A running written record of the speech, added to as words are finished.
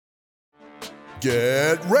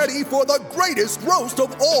Get ready for the greatest roast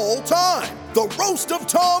of all time, the Roast of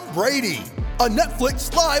Tom Brady, a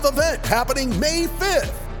Netflix live event happening May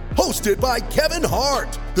 5th. Hosted by Kevin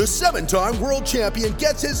Hart, the 7-time world champion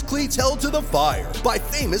gets his cleats held to the fire by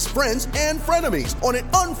famous friends and frenemies on an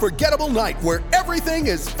unforgettable night where everything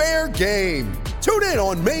is fair game. Tune in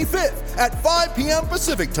on May 5th at 5 p.m.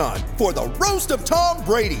 Pacific time for the Roast of Tom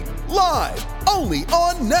Brady, live only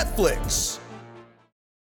on Netflix.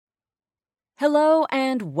 Hello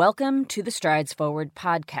and welcome to the Strides Forward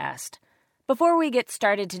podcast. Before we get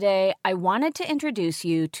started today, I wanted to introduce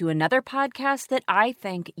you to another podcast that I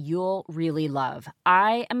think you'll really love.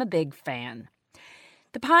 I am a big fan.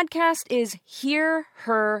 The podcast is Hear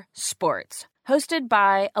Her Sports, hosted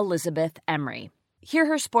by Elizabeth Emery. Hear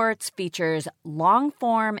Her Sports features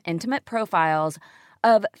long-form, intimate profiles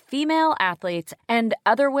of female athletes and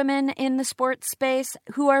other women in the sports space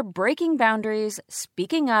who are breaking boundaries,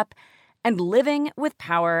 speaking up, and living with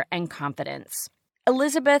power and confidence.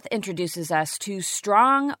 Elizabeth introduces us to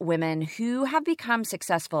strong women who have become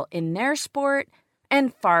successful in their sport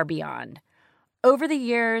and far beyond. Over the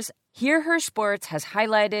years, Hear Her Sports has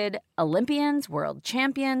highlighted Olympians, world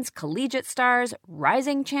champions, collegiate stars,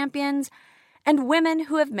 rising champions, and women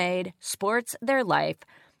who have made sports their life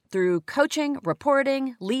through coaching,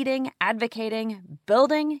 reporting, leading, advocating,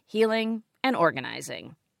 building, healing, and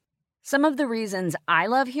organizing. Some of the reasons I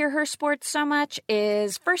love Hear Her Sports so much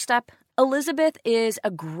is, first up, Elizabeth is a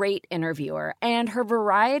great interviewer, and her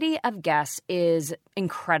variety of guests is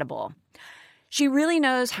incredible. She really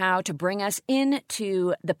knows how to bring us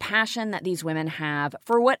into the passion that these women have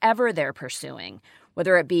for whatever they're pursuing,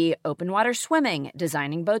 whether it be open water swimming,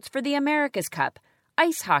 designing boats for the America's Cup,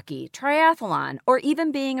 ice hockey, triathlon, or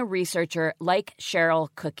even being a researcher like Cheryl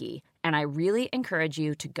Cookie. And I really encourage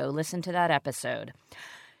you to go listen to that episode.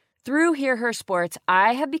 Through Hear Her Sports,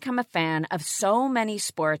 I have become a fan of so many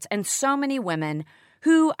sports and so many women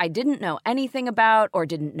who I didn't know anything about or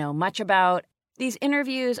didn't know much about. These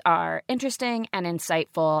interviews are interesting and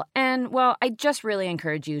insightful, and, well, I just really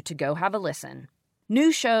encourage you to go have a listen.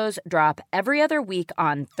 New shows drop every other week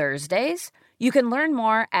on Thursdays. You can learn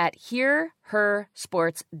more at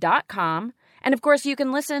hearhersports.com. And, of course, you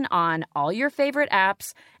can listen on all your favorite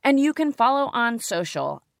apps, and you can follow on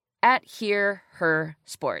social at Hear Her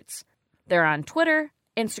Sports. They're on Twitter,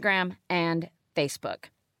 Instagram, and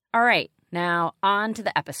Facebook. All right, now on to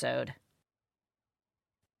the episode.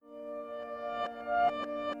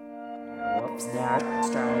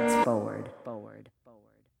 Strides Forward.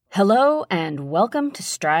 Hello and welcome to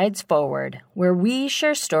Strides Forward, where we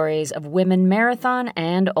share stories of women marathon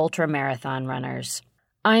and ultramarathon runners.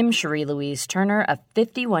 I'm Cherie Louise Turner, a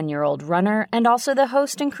 51-year-old runner and also the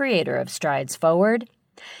host and creator of Strides Forward.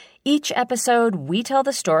 Each episode, we tell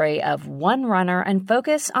the story of one runner and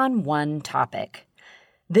focus on one topic.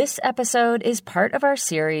 This episode is part of our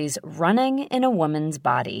series, Running in a Woman's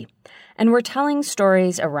Body, and we're telling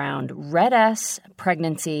stories around Red S,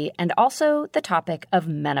 pregnancy, and also the topic of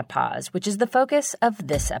menopause, which is the focus of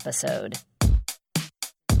this episode.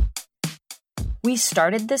 We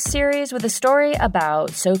started this series with a story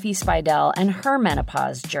about Sophie Speidel and her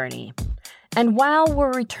menopause journey. And while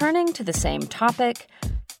we're returning to the same topic,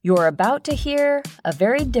 you're about to hear a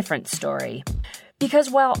very different story. Because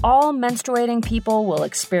while all menstruating people will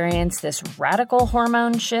experience this radical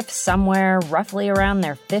hormone shift somewhere roughly around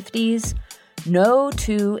their 50s, no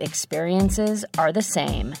two experiences are the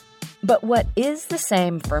same. But what is the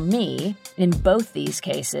same for me in both these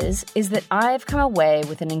cases is that I've come away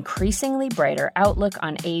with an increasingly brighter outlook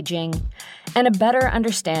on aging and a better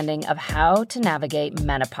understanding of how to navigate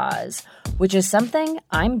menopause, which is something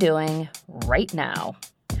I'm doing right now.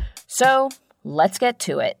 So, let's get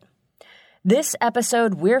to it. This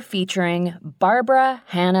episode, we're featuring Barbara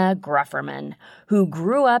Hannah Grufferman, who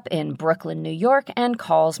grew up in Brooklyn, New York, and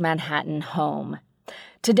calls Manhattan home.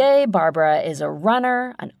 Today, Barbara is a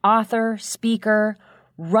runner, an author, speaker,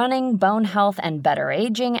 running bone health and better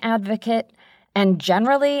aging advocate, and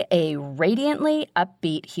generally a radiantly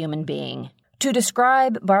upbeat human being. To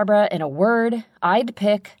describe Barbara in a word, I'd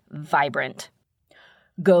pick vibrant.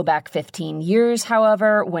 Go back 15 years,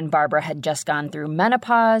 however, when Barbara had just gone through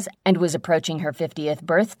menopause and was approaching her 50th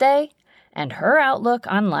birthday, and her outlook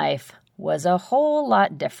on life was a whole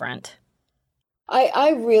lot different.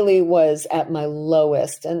 I really was at my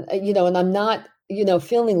lowest. And I'm not,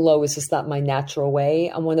 feeling low is just not my natural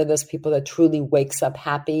way. I'm one of those people that truly wakes up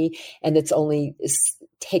happy, and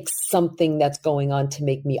takes something that's going on to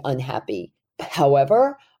make me unhappy.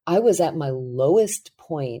 However, I was at my lowest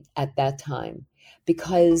point at that time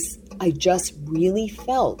because I just really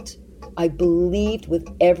I believed with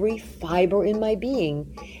every fiber in my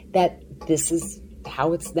being that this is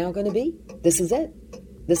how it's now going to be. This is it.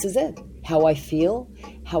 This is it. How I feel,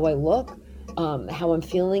 how I look, how I'm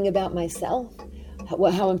feeling about myself,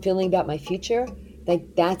 how I'm feeling about my future.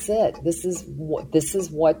 Like, that's it. This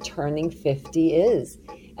is what turning 50 is.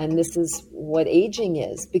 And this is what aging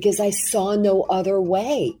is, because I saw no other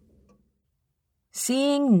way.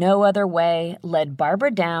 Seeing no other way led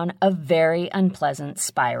Barbara down a very unpleasant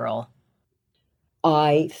spiral.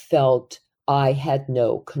 I felt I had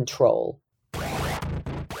no control.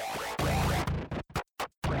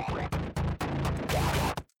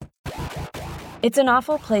 It's an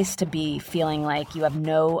awful place to be, feeling like you have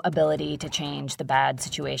no ability to change the bad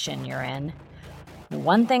situation you're in.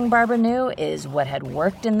 One thing Barbara knew is what had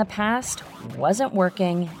worked in the past wasn't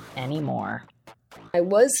working anymore. I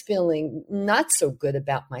was feeling not so good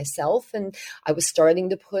about myself, and I was starting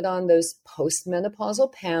to put on those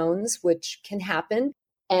postmenopausal pounds, which can happen,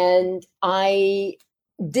 and I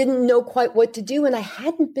didn't know quite what to do, and I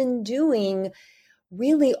hadn't been doing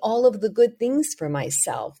really all of the good things for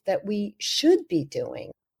myself that we should be doing.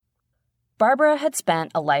 Barbara had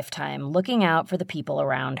spent a lifetime looking out for the people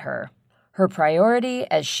around her. Her priority,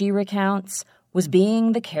 as she recounts, was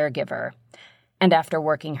being the caregiver. And after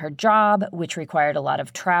working her job, which required a lot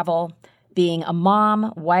of travel, being a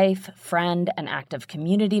mom, wife, friend, and active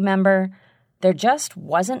community member, there just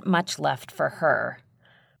wasn't much left for her.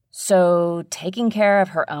 So taking care of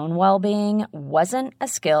her own well-being wasn't a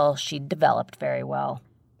skill she'd developed very well.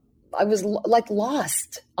 I was like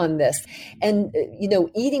lost on this. And,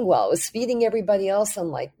 eating well, I was feeding everybody else. I'm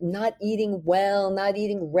like not eating well, not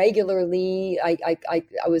eating regularly. I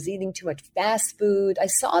was eating too much fast food. I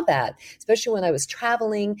saw that, especially when I was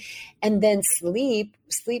traveling. And then sleep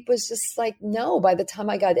was just like, no, by the time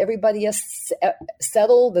I got everybody else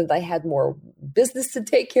settled and I had more business to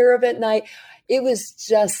take care of at night, it was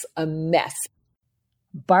just a mess.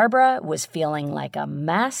 Barbara was feeling like a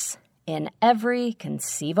mess in every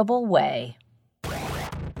conceivable way. I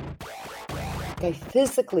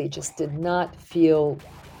physically just did not feel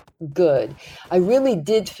good. I really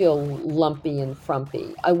did feel lumpy and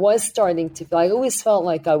frumpy. I was starting to feel, I always felt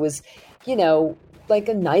like I was, like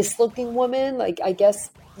a nice looking woman, like I guess,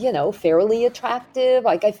 fairly attractive.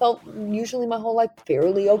 Like I felt usually my whole life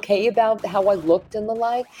fairly okay about how I looked and the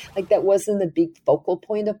like that wasn't a big focal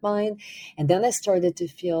point of mine. And then I started to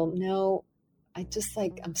feel, no, I'm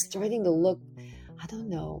starting to look, I don't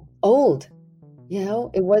know, old.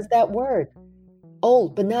 It was that word,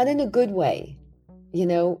 old, but not in a good way,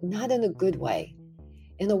 not in a good way,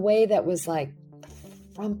 in a way that was like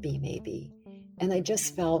frumpy maybe. And I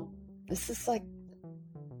just felt,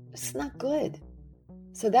 it's not good.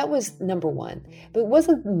 So that was number one, but it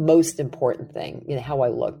wasn't the most important thing, how I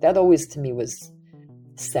looked. That always to me was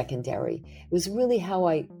secondary. It was really how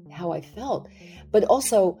I felt. But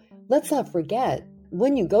also, let's not forget,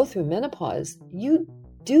 when you go through menopause, you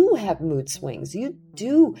do have mood swings. You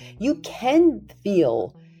can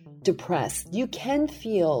feel depressed. You can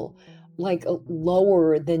feel like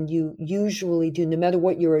lower than you usually do, no matter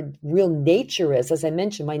what your real nature is. As I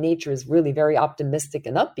mentioned, my nature is really very optimistic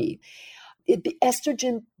and upbeat.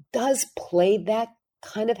 Estrogen does play that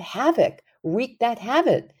kind of havoc, wreak that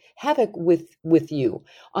havoc with you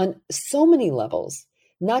on so many levels.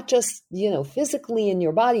 Not just, physically in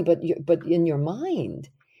your body, but in your mind.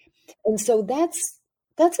 And so that's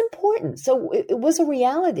important. So it was a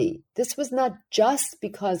reality. This was not just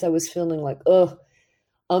because I was feeling like,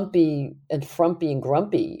 umpy and frumpy and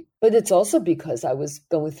grumpy, but it's also because I was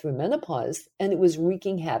going through menopause and it was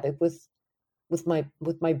wreaking havoc with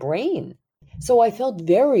my brain. So I felt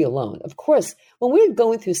very alone. Of course, when we're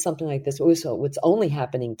going through something like this, it's only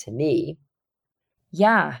happening to me.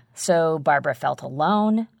 Yeah, so Barbara felt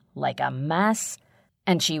alone, like a mess,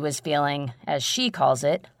 and she was feeling, as she calls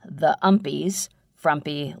it, the umpies,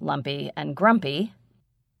 frumpy, lumpy, and grumpy.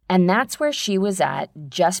 And that's where she was at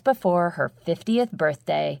just before her 50th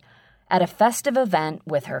birthday at a festive event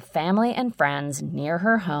with her family and friends near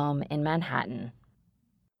her home in Manhattan.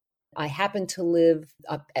 I happen to live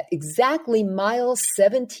up at exactly mile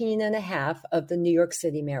 17 and a half of the New York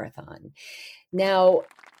City Marathon. Now,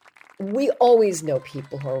 we always know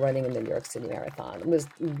people who are running in the New York City Marathon.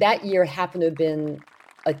 That year happened to have been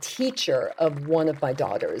a teacher of one of my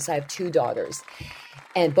daughters. I have two daughters,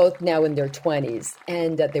 and both now in their 20s.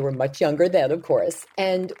 And they were much younger then, of course.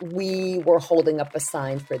 And we were holding up a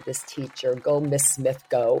sign for this teacher, "Go, Miss Smith,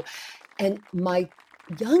 go." And my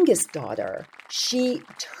youngest daughter, she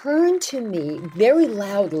turned to me very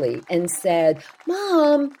loudly and said,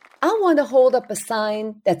 "Mom, I want to hold up a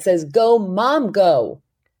sign that says, 'Go, Mom, go.'"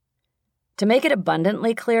 To make it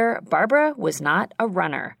abundantly clear, Barbara was not a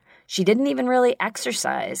runner. She didn't even really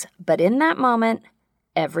exercise, but in that moment,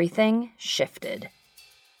 everything shifted.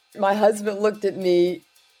 My husband looked at me,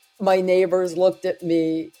 my neighbors looked at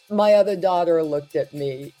me, my other daughter looked at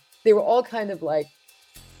me. They were all kind of like,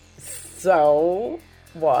 so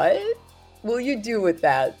what will you do with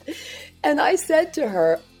that? And I said to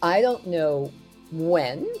her, I don't know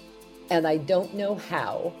when, and I don't know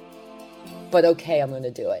how, but okay, I'm going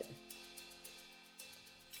to do it.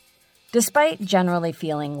 Despite generally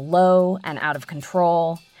feeling low and out of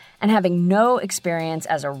control, and having no experience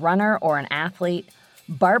as a runner or an athlete,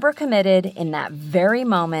 Barbara committed in that very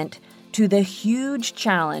moment to the huge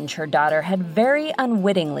challenge her daughter had very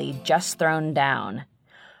unwittingly just thrown down.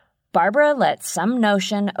 Barbara let some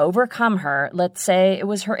notion overcome her, let's say it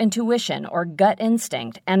was her intuition or gut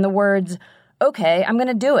instinct, and the words, okay, I'm going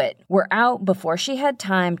to do it, were out before she had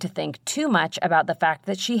time to think too much about the fact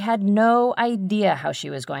that she had no idea how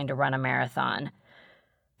she was going to run a marathon.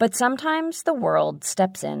 But sometimes the world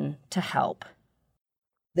steps in to help.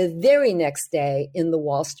 The very next day in the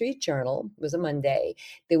Wall Street Journal, it was a Monday,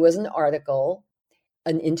 there was an article,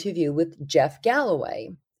 an interview with Jeff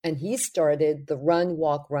Galloway. And he started the Run,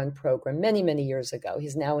 Walk, Run program many, many years ago.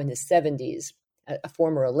 He's now in his 70s, a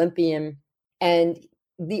former Olympian. And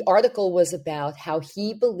the article was about how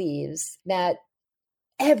he believes that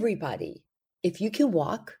everybody, if you can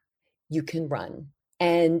walk, you can run.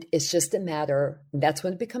 And it's just a matter, that's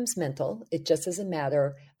when it becomes mental. It just is a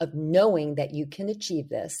matter of knowing that you can achieve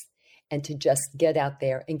this and to just get out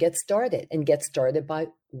there and get started by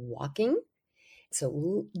walking.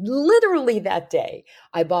 So literally that day,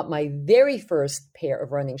 I bought my very first pair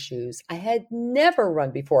of running shoes. I had never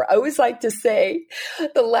run before. I always like to say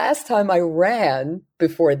the last time I ran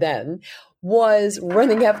before then was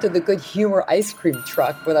running after the Good Humor ice cream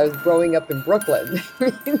truck when I was growing up in Brooklyn.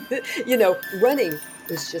 You know, running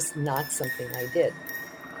was just not something I did.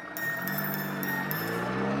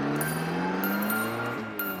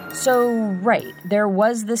 So, right, there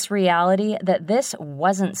was this reality that this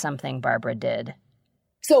wasn't something Barbara did.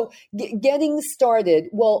 So getting started,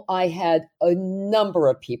 well, I had a number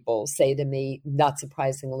of people say to me, not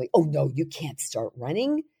surprisingly, oh, no, you can't start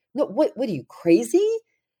running. No, what are you, crazy?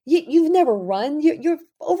 You've never run. You're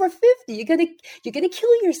over 50. You're gonna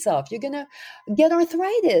kill yourself. You're gonna get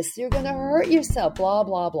arthritis. You're gonna hurt yourself. Blah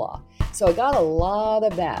blah blah. So I got a lot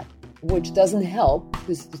of that, which doesn't help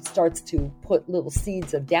because it starts to put little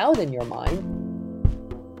seeds of doubt in your mind.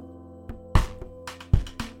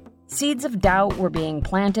 Seeds of doubt were being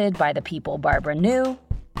planted by the people Barbara knew,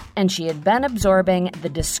 and she had been absorbing the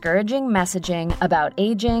discouraging messaging about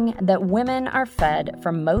aging that women are fed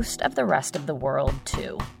from most of the rest of the world,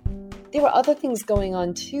 too. There are other things going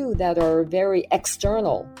on, too, that are very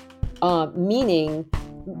external, meaning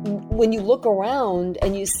when you look around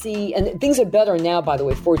and you see, and things are better now, by the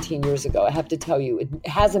way, 14 years ago, I have to tell you, it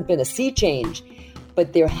hasn't been a sea change,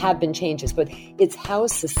 but there have been changes. But it's how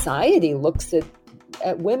society looks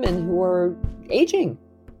at women who are aging.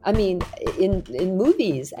 I mean, in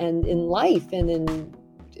movies and in life and in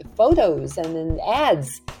photos and in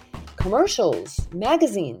ads, commercials,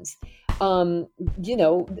 magazines,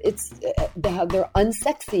 it's how they're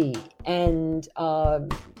unsexy and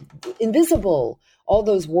invisible, all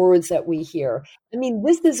those words that we hear. I mean,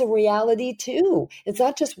 this is a reality too. It's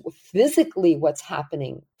not just physically what's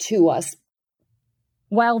happening to us.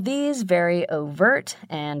 While these very overt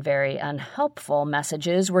and very unhelpful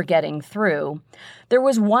messages were getting through, there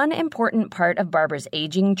was one important part of Barbara's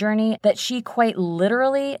aging journey that she quite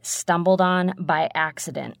literally stumbled on by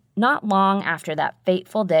accident, not long after that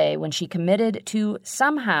fateful day when she committed to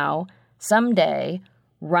somehow, someday,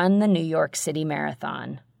 run the New York City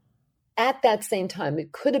Marathon. At that same time,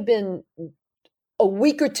 it could have been a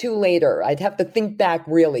week or two later. I'd have to think back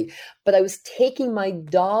really. But I was taking my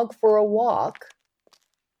dog for a walk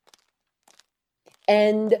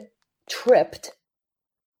and tripped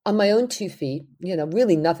on my own 2 feet,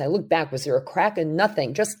 really nothing. I looked back, was there a crack? And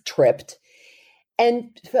nothing, just tripped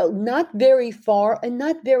and felt not very far and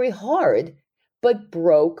not very hard, but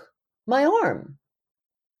broke my arm.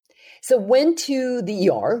 So went to the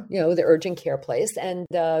ER, the urgent care place, and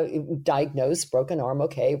diagnosed broken arm,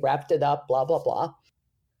 okay, wrapped it up, blah, blah, blah.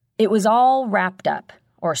 It was all wrapped up,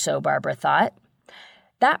 or so Barbara thought.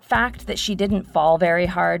 That fact that she didn't fall very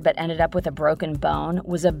hard but ended up with a broken bone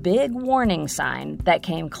was a big warning sign that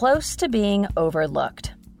came close to being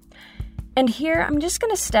overlooked. And here I'm just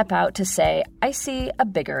going to step out to say I see a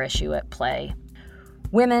bigger issue at play.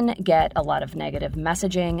 Women get a lot of negative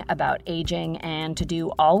messaging about aging and to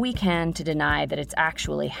do all we can to deny that it's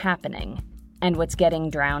actually happening. And what's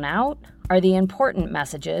getting drowned out are the important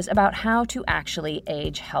messages about how to actually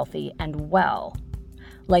age healthy and well.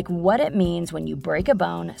 like what it means when you break a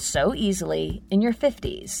bone so easily in your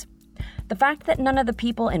 50s. The fact that none of the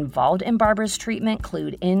people involved in Barbara's treatment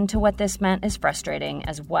clued into what this meant is frustrating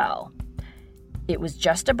as well. It was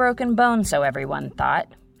just a broken bone, so everyone thought,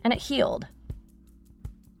 and it healed.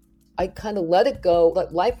 I kind of let it go,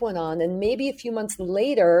 let life went on, and maybe a few months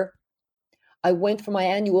later, I went for my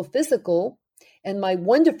annual physical, and my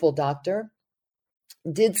wonderful doctor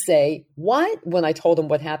did say, "What?" When I told him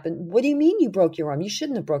what happened, "What do you mean you broke your arm? You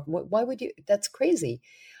shouldn't have broken. Why would you? That's crazy.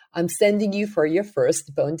 I'm sending you for your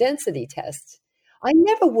first bone density test." I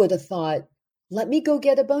never would have thought, let me go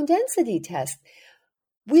get a bone density test.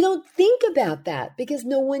 We don't think about that because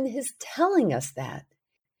no one is telling us that.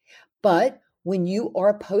 But when you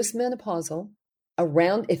are postmenopausal,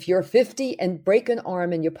 if you're 50 and break an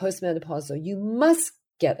arm and you're postmenopausal, you must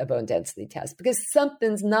get a bone density test because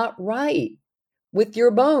something's not right with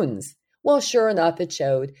your bones. Well, sure enough, it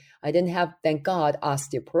showed I didn't have, thank God,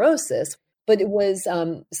 osteoporosis, but it was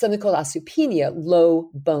something called osteopenia,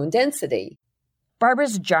 low bone density.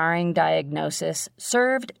 Barbara's jarring diagnosis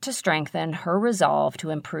served to strengthen her resolve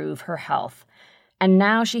to improve her health, and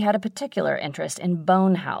now she had a particular interest in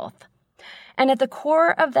bone health. And at the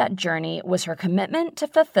core of that journey was her commitment to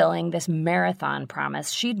fulfilling this marathon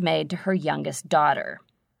promise she'd made to her youngest daughter.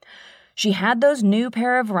 She had those new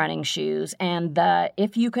pair of running shoes and the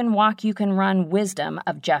 "if you can walk, you can run" wisdom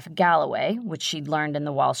of Jeff Galloway, which she'd learned in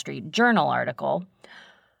the Wall Street Journal article.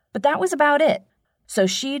 But that was about it. So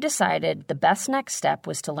she decided the best next step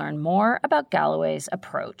was to learn more about Galloway's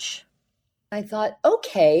approach. I thought,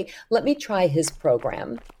 okay, let me try his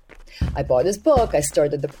program. I bought his book, I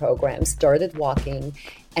started the program, started walking,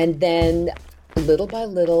 and then little by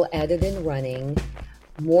little added in running.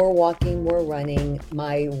 More walking, more running.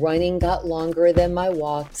 My running got longer than my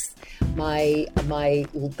walks. The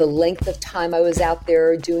length of time I was out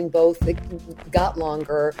there doing both, it got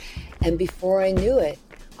longer. And before I knew it,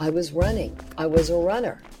 I was running. I was a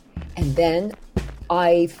runner. And then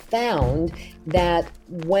I found that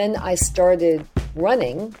when I started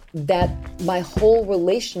running, that my whole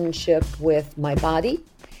relationship with my body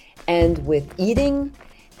and with eating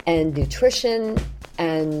and nutrition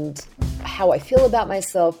and how I feel about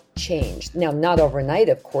myself changed. Now, not overnight,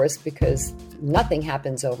 of course, because nothing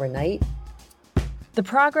happens overnight. The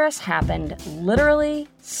progress happened literally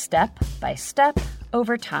step by step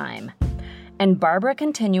over time, and Barbara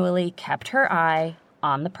continually kept her eye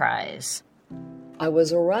on the prize. I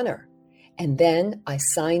was a runner, and then I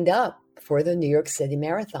signed up for the New York City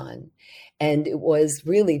Marathon, and it was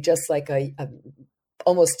really just like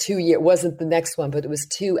almost 2 years. It wasn't the next one, but it was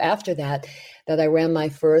 2 after that I ran my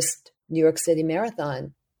first New York City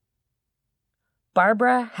Marathon.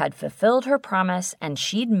 Barbara had fulfilled her promise and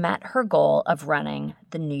she'd met her goal of running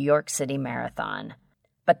the New York City Marathon.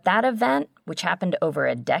 But that event, which happened over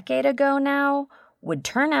a decade ago now, would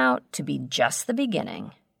turn out to be just the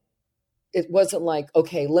beginning. It wasn't like,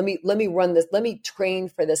 okay, let me run this, let me train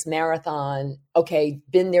for this marathon. Okay,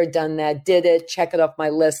 been there, done that, did it, check it off my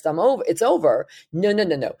list, I'm over, it's over.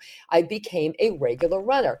 No. I became a regular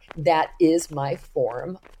runner. That is my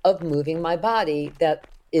form of moving my body. That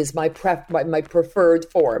is my preferred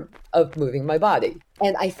form of moving my body.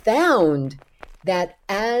 And I found that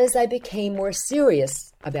as I became more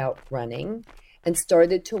serious about running and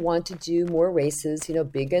started to want to do more races,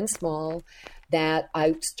 big and small, that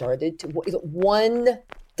I started to, one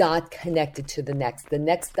dot connected to the next. The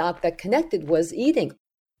next dot that connected was eating.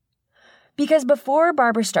 Because before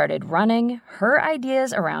Barbara started running, her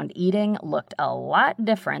ideas around eating looked a lot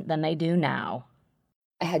different than they do now.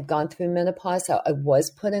 I had gone through menopause. So I was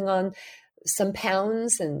putting on some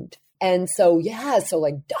pounds and so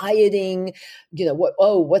like dieting,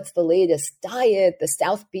 what's the latest diet, the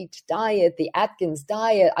South Beach diet, the Atkins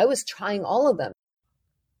diet. I was trying all of them.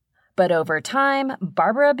 But over time,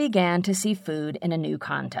 Barbara began to see food in a new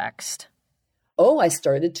context. I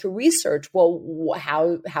started to research, well,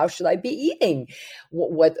 how should I be eating?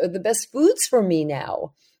 What are the best foods for me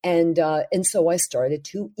now? And so I started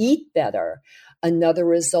to eat better. Another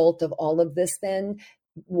result of all of this then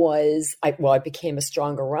was, I became a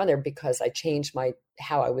stronger runner because I changed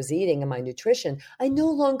how I was eating and my nutrition. I no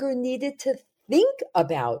longer needed to think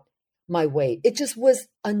about my weight. It just was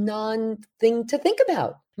a non-thing to think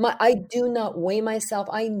about. I do not weigh myself.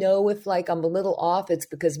 I know if I'm a little off, it's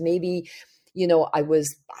because maybe, I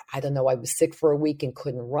was sick for a week and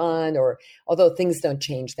couldn't run, or although things don't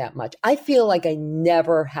change that much. I feel like I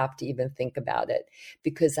never have to even think about it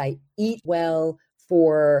because I eat well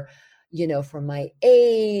for my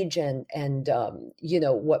age and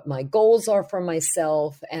what my goals are for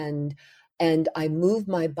myself. And I move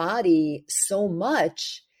my body so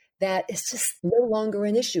much that it's just no longer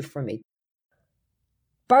an issue for me.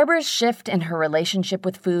 Barbara's shift in her relationship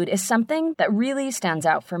with food is something that really stands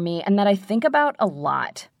out for me and that I think about a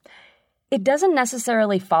lot. It doesn't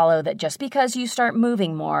necessarily follow that just because you start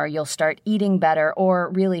moving more, you'll start eating better, or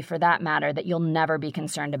really, for that matter, that you'll never be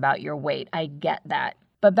concerned about your weight. I get that.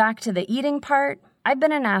 But back to the eating part, I've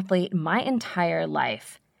been an athlete my entire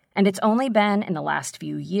life, and it's only been in the last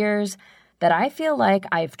few years that I feel like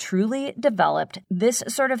I've truly developed this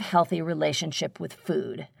sort of healthy relationship with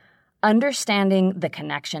food, understanding the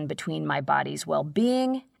connection between my body's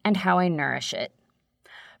well-being and how I nourish it.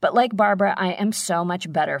 But like Barbara, I am so much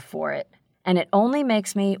better for it. And it only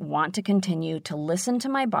makes me want to continue to listen to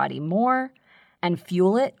my body more and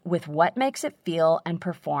fuel it with what makes it feel and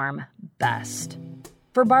perform best.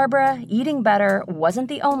 For Barbara, eating better wasn't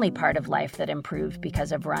the only part of life that improved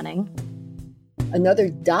because of running. Another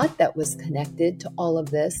dot that was connected to all of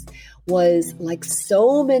this was, like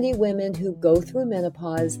so many women who go through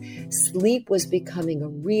menopause, sleep was becoming a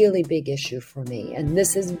really big issue for me. And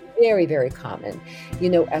this is very, very common.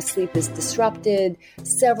 Our sleep is disrupted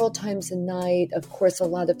several times a night. Of course, a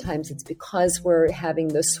lot of times it's because we're having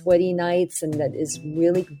those sweaty nights, and that is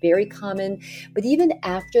really very common. But even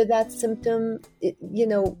after that symptom,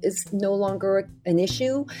 is no longer an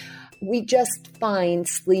issue. We just find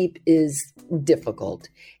sleep is difficult.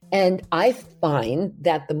 And I find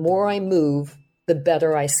that the more I move, the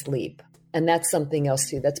better I sleep. And that's something else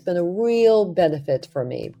too. That's been a real benefit for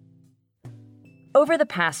me. Over the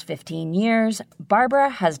past 15 years, Barbara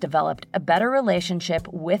has developed a better relationship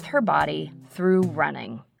with her body through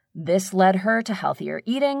running. This led her to healthier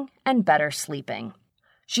eating and better sleeping.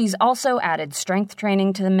 She's also added strength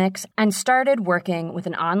training to the mix and started working with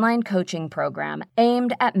an online coaching program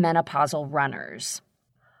aimed at menopausal runners.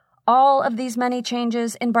 All of these many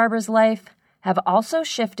changes in Barbara's life have also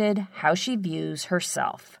shifted how she views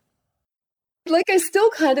herself. I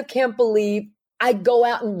still kind of can't believe I go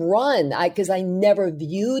out and run because I never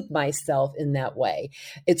viewed myself in that way.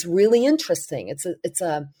 It's really interesting.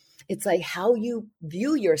 It's like how you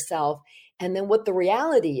view yourself and then what the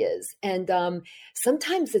reality is. And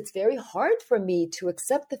sometimes it's very hard for me to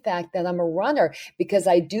accept the fact that I'm a runner, because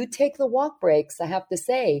I do take the walk breaks, I have to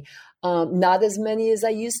say. Not as many as I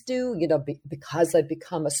used to, because I've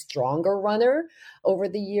become a stronger runner over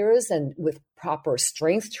the years, and with proper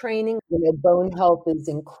strength training. Bone health is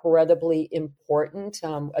incredibly important,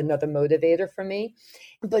 another motivator for me.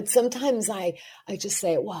 But sometimes I just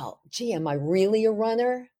say, well, gee, am I really a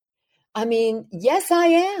runner? I mean, yes, I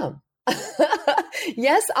am.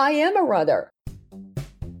 Yes, I am a runner.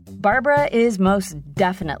 Barbara is most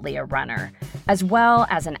definitely a runner, as well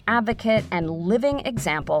as an advocate and living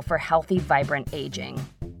example for healthy, vibrant aging.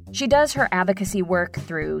 She does her advocacy work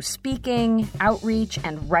through speaking, outreach,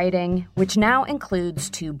 and writing, which now includes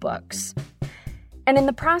 2 books. And in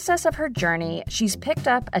the process of her journey, she's picked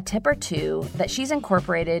up a tip or two that she's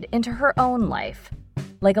incorporated into her own life,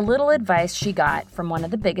 like a little advice she got from one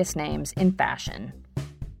of the biggest names in fashion.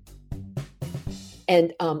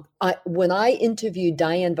 And when I interviewed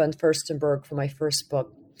Diane von Furstenberg for my first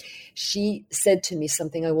book, she said to me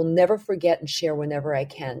something I will never forget and share whenever I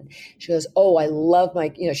can. She goes, oh, I love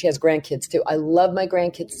she has grandkids too. I love my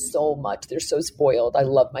grandkids so much. They're so spoiled. I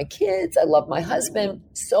love my kids. I love my husband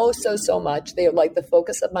so, so, so much. They are like the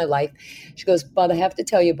focus of my life. She goes, but I have to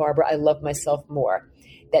tell you, Barbara, I love myself more.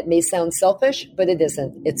 That may sound selfish, but it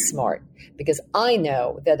isn't. It's smart, because I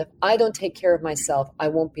know that if I don't take care of myself, I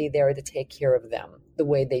won't be there to take care of them the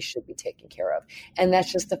way they should be taken care of. And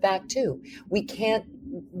that's just a fact too. We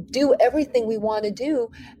can't do everything we want to do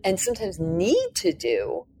and sometimes need to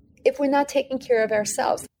do if we're not taking care of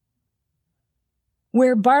ourselves.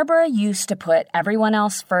 Where Barbara used to put everyone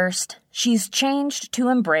else first, she's changed to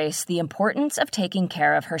embrace the importance of taking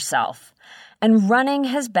care of herself. And running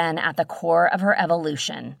has been at the core of her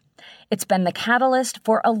evolution. It's been the catalyst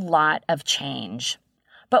for a lot of change.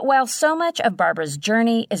 But while so much of Barbara's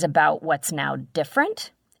journey is about what's now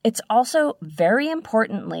different, it's also very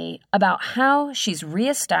importantly about how she's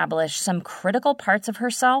reestablished some critical parts of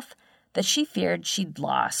herself that she feared she'd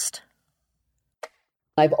lost.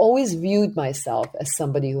 I've always viewed myself as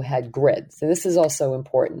somebody who had grit. So this is also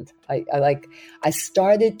important. I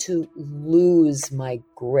started to lose my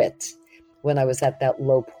grit when I was at that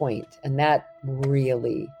low point. And that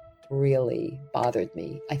really, really bothered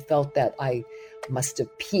me. I felt that I must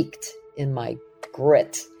have peaked in my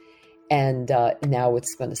grit. And now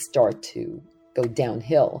it's going to start to go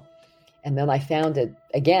downhill. And then I found it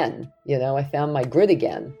again. I found my grit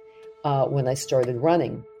again when I started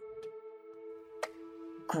running.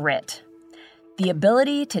 Grit. The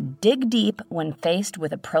ability to dig deep when faced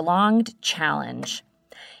with a prolonged challenge.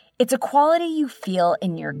 It's a quality you feel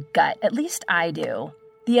in your gut, at least I do.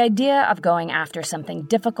 The idea of going after something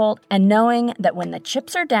difficult and knowing that when the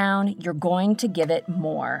chips are down, you're going to give it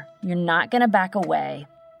more. You're not going to back away.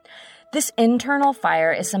 This internal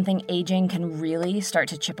fire is something aging can really start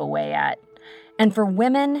to chip away at. And for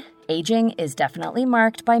women, aging is definitely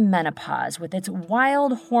marked by menopause with its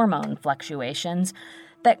wild hormone fluctuations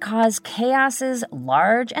that cause chaoses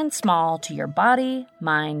large and small to your body,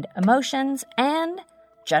 mind, emotions, and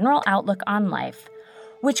general outlook on life,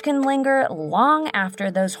 which can linger long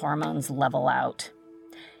after those hormones level out.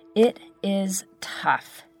 It is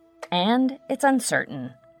tough, and it's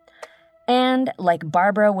uncertain. And like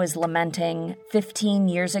Barbara was lamenting 15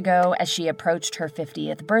 years ago as she approached her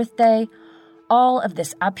 50th birthday, all of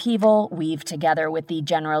this upheaval weaved together with the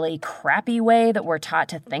generally crappy way that we're taught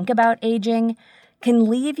to think about aging can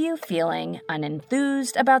leave you feeling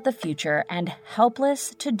unenthused about the future and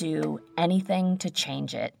helpless to do anything to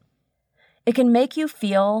change it. It can make you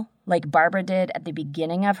feel, like Barbara did at the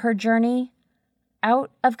beginning of her journey,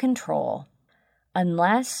 out of control,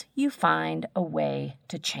 unless you find a way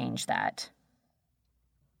to change that.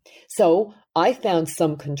 So I found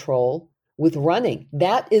some control with running.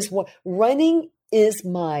 Running is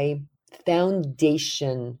my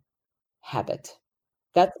foundation habit.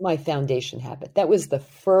 That's my foundation habit. That was the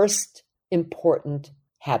first important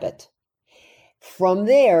habit. From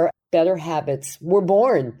there, better habits were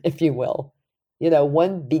born, if you will.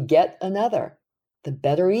 One beget another. The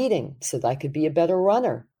better eating, so that I could be a better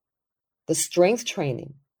runner. The strength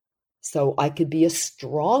training, so I could be a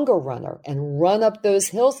stronger runner and run up those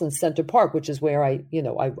hills in Center Park, which is where I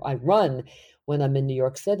run when I'm in New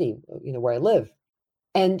York City, where I live.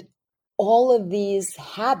 And all of these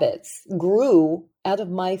habits grew out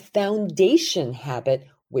of my foundation habit,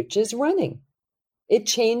 which is running. It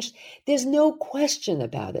changed. There's no question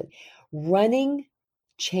about it. Running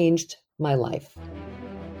changed my life.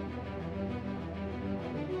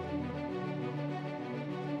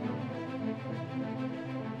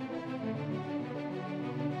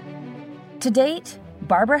 To date,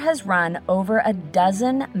 Barbara has run over a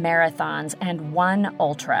dozen marathons and one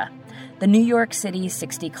ultra, the New York City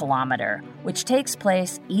 60-kilometer, which takes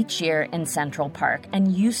place each year in Central Park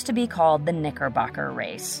and used to be called the Knickerbocker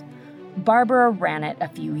Race. Barbara ran it a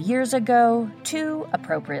few years ago to,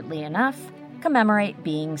 appropriately enough, commemorate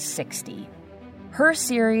being 60. Her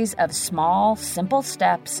series of small, simple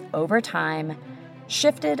steps over time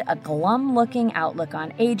shifted a glum-looking outlook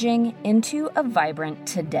on aging into a vibrant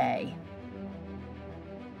today.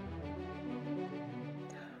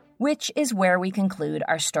 Which is where we conclude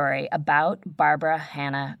our story about Barbara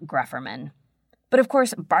Hannah Grufferman. But of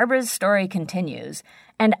course, Barbara's story continues,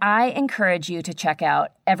 and I encourage you to check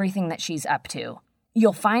out everything that she's up to.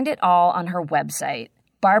 You'll find it all on her website,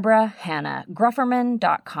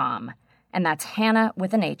 barbarahannahgrufferman.com, and that's Hannah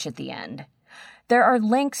with an H at the end. There are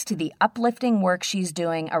links to the uplifting work she's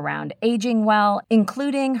doing around aging well,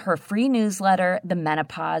 including her free newsletter, The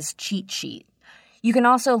Menopause Cheat Sheet. You can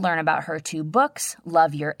also learn about her 2 books,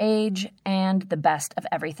 Love Your Age and The Best of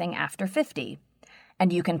Everything After 50.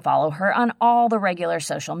 And you can follow her on all the regular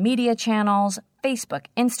social media channels, Facebook,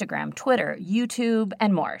 Instagram, Twitter, YouTube,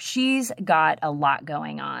 and more. She's got a lot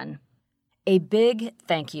going on. A big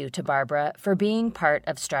thank you to Barbara for being part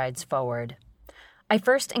of Strides Forward. I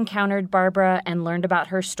first encountered Barbara and learned about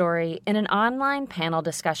her story in an online panel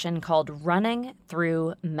discussion called Running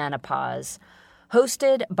Through Menopause,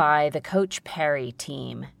 hosted by the Coach Perry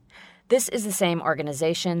team. This is the same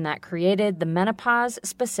organization that created the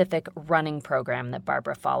menopause-specific running program that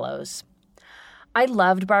Barbara follows. I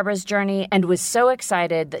loved Barbara's journey and was so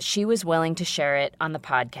excited that she was willing to share it on the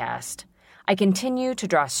podcast. I continue to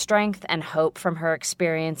draw strength and hope from her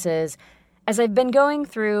experiences as I've been going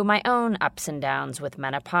through my own ups and downs with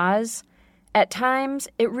menopause. At times,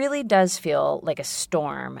 it really does feel like a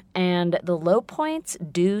storm, and the low points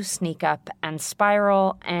do sneak up and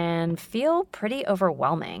spiral and feel pretty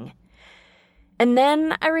overwhelming. And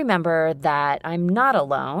then I remember that I'm not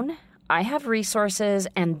alone. I have resources,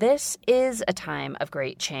 and this is a time of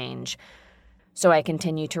great change. So I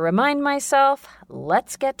continue to remind myself,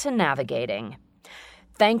 let's get to navigating.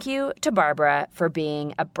 Thank you to Barbara for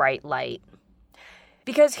being a bright light.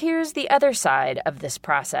 Because here's the other side of this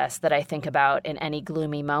process that I think about in any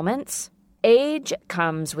gloomy moments. Age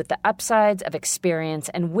comes with the upsides of experience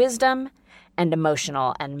and wisdom, and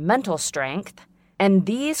emotional and mental strength, and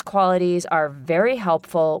these qualities are very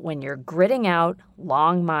helpful when you're gritting out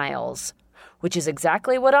long miles, which is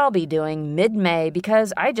exactly what I'll be doing mid-May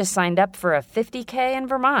because I just signed up for a 50K in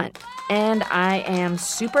Vermont, and I am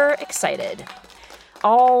super excited.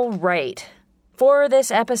 All right. For this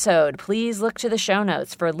episode, please look to the show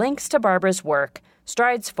notes for links to Barbara's work,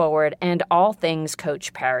 Strides Forward, and all things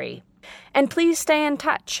Coach Parry. And please stay in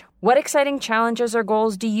touch. What exciting challenges or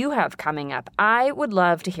goals do you have coming up? I would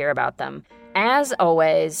love to hear about them. As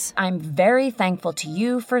always, I'm very thankful to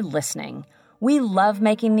you for listening. We love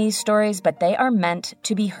making these stories, but they are meant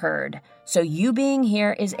to be heard. So you being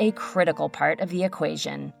here is a critical part of the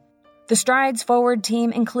equation. The Strides Forward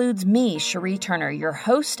team includes me, Cherie Turner, your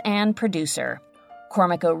host and producer.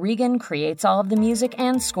 Cormac O'Regan creates all of the music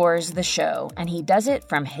and scores the show, and he does it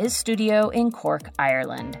from his studio in Cork,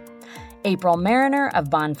 Ireland. April Mariner of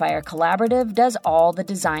Bonfire Collaborative does all the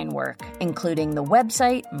design work, including the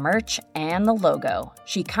website, merch, and the logo.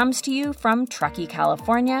 She comes to you from Truckee,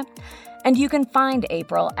 California, and you can find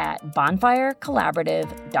April at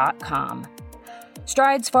bonfirecollaborative.com.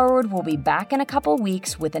 Strides Forward will be back in a couple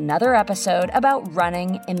weeks with another episode about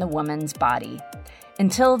running in the woman's body.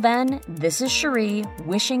 Until then, this is Cherie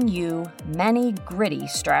wishing you many gritty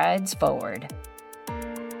strides forward.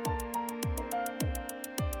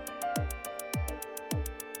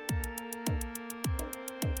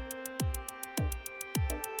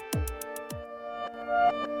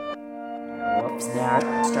 Whoops,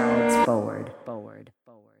 that strides forward.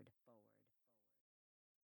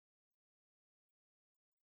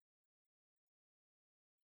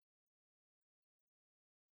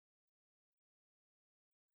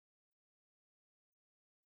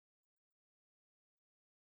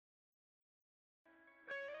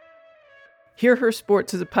 Hear Her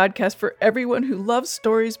Sports is a podcast for everyone who loves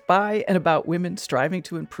stories by and about women striving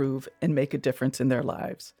to improve and make a difference in their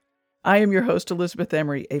lives. I am your host, Elizabeth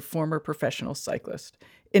Emery, a former professional cyclist.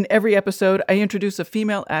 In every episode, I introduce a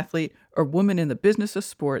female athlete or woman in the business of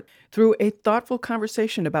sport through a thoughtful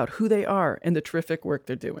conversation about who they are and the terrific work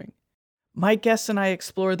they're doing. My guests and I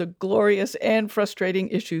explore the glorious and frustrating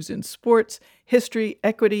issues in sports, history,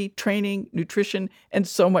 equity, training, nutrition, and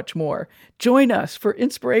so much more. Join us for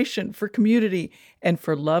inspiration, for community, and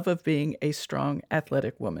for love of being a strong,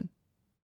 athletic woman.